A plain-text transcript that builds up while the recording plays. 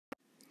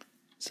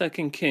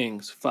2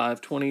 Kings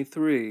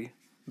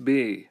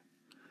 5:23b.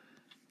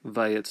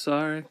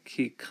 Vayetzar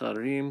ki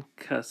karim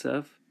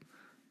kesef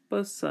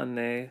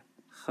basane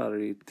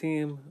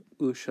charitim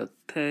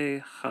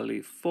ushatei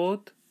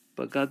halifot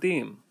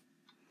bagadim.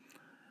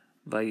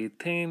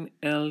 Vayitain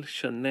el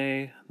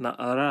shanei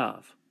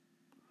na'arav.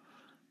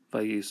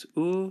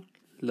 Vayis'u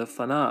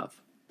lefanav.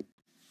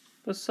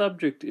 The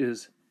subject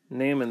is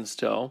Naaman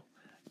still,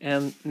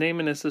 and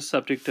Naaman is the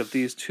subject of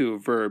these two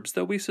verbs,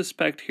 though we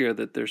suspect here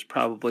that there's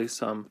probably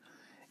some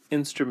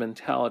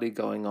instrumentality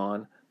going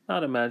on,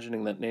 not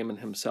imagining that Naaman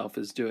himself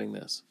is doing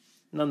this.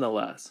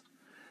 Nonetheless,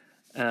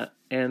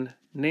 and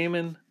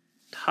Naaman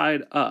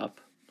tied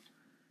up,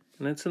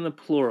 and it's in the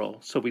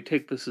plural, so we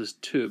take this as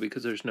two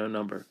because there's no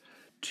number,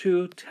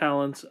 2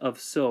 talents of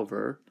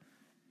silver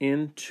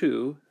in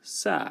 2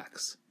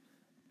 sacks,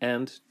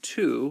 and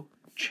 2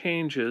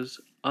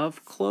 changes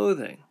of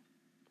clothing.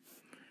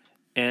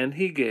 And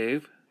he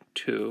gave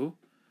two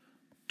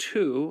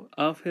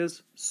of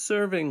his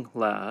serving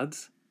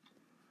lads,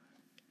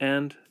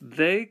 and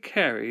they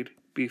carried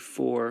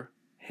before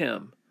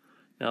him.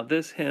 Now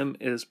this him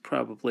is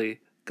probably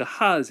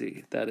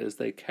Gehazi, that is,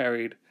 they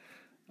carried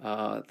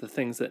the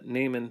things that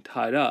Naaman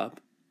tied up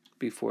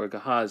before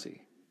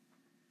Gehazi.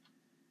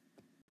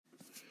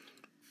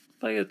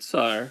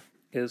 Vayetzar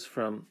is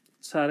from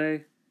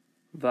Tzare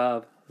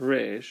Vav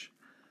Resh,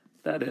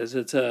 that is,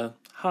 it's a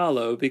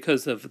hollow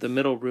because of the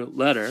middle root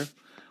letter,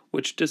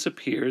 which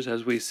disappears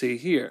as we see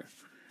here.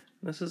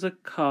 This is a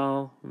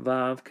kal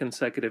vav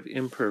consecutive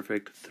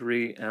imperfect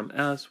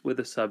 3ms with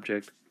the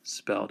subject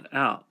spelled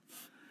out.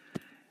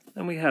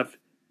 Then we have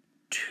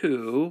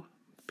 2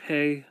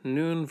 pe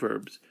nun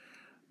verbs,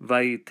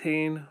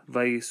 vayitain,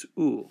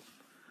 vayis'u.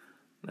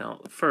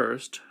 Now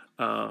first,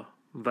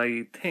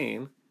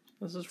 vayitain,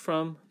 this is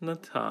from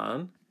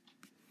Natan,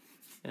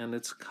 and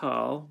it's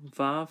kal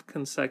vav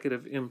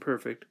consecutive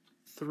imperfect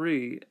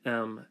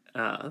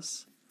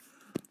 3ms.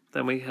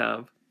 Then we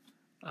have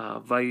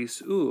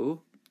vayis'u.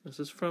 This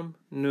is from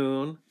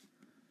Nun,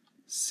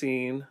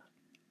 Sin,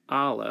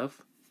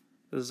 Aleph.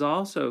 This is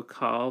also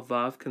kal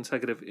vav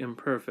consecutive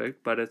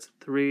imperfect, but it's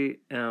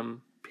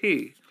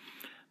 3mp.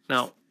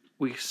 Now,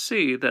 we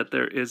see that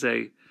there is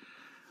a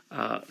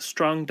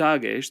strong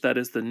dagesh, that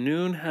is, the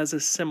Nun has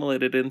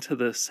assimilated into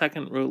the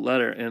second root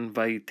letter in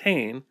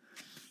vayitain.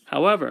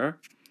 However,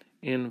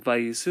 in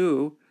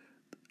vayis'u,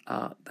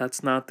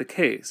 that's not the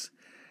case.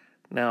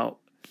 Now,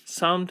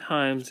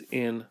 sometimes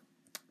in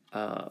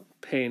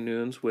pei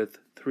nuns with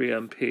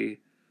 3mp,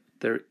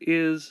 there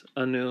is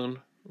a nun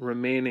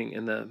remaining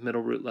in the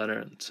middle root letter,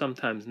 and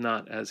sometimes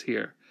not, as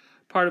here.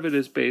 Part of it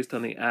is based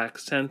on the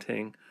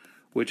accenting,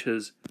 which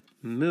has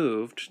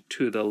moved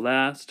to the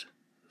last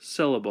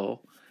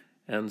syllable,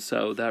 and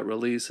so that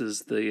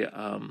releases the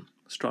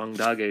strong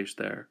dagesh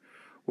there,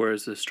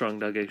 whereas the strong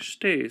dagesh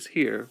stays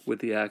here with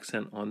the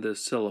accent on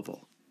this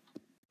syllable.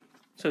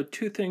 So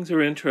 2 things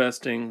are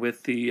interesting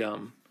with the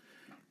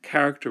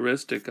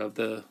characteristic of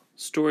the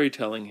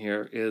storytelling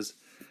here is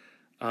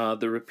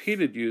the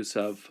repeated use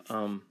of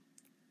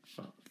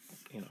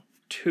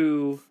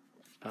two,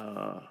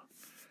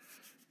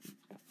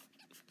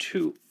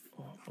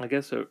 I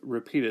guess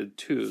repeated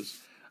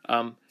twos,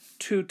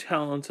 2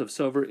 talents of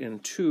silver in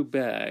 2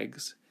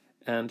 bags,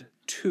 and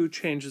 2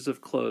 changes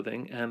of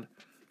clothing, and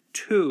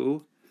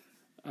 2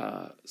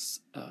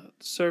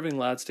 serving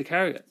lads to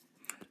carry it.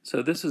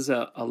 So this is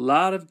a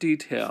lot of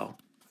detail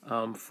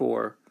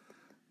for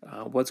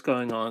what's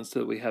going on, so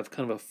that we have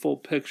kind of a full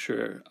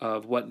picture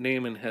of what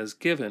Naaman has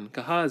given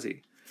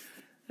Gehazi.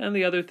 And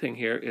the other thing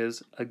here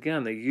is,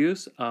 again, the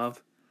use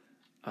of,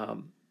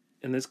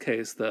 in this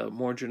case, the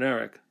more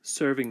generic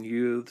serving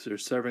youths or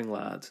serving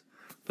lads.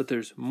 But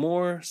there's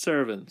more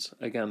servants.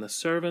 Again, the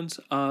servants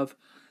of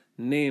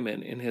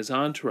Naaman in his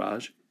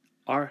entourage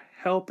are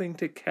helping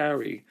to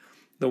carry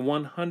the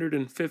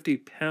 150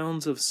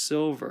 pounds of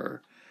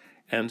silver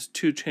and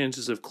 2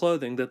 changes of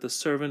clothing that the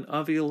servant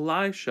of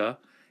Elisha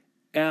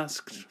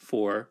asked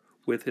for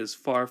with his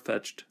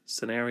far-fetched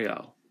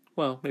scenario.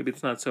 Well, maybe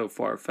it's not so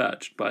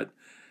far-fetched, but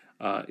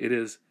it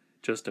is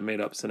just a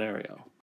made-up scenario.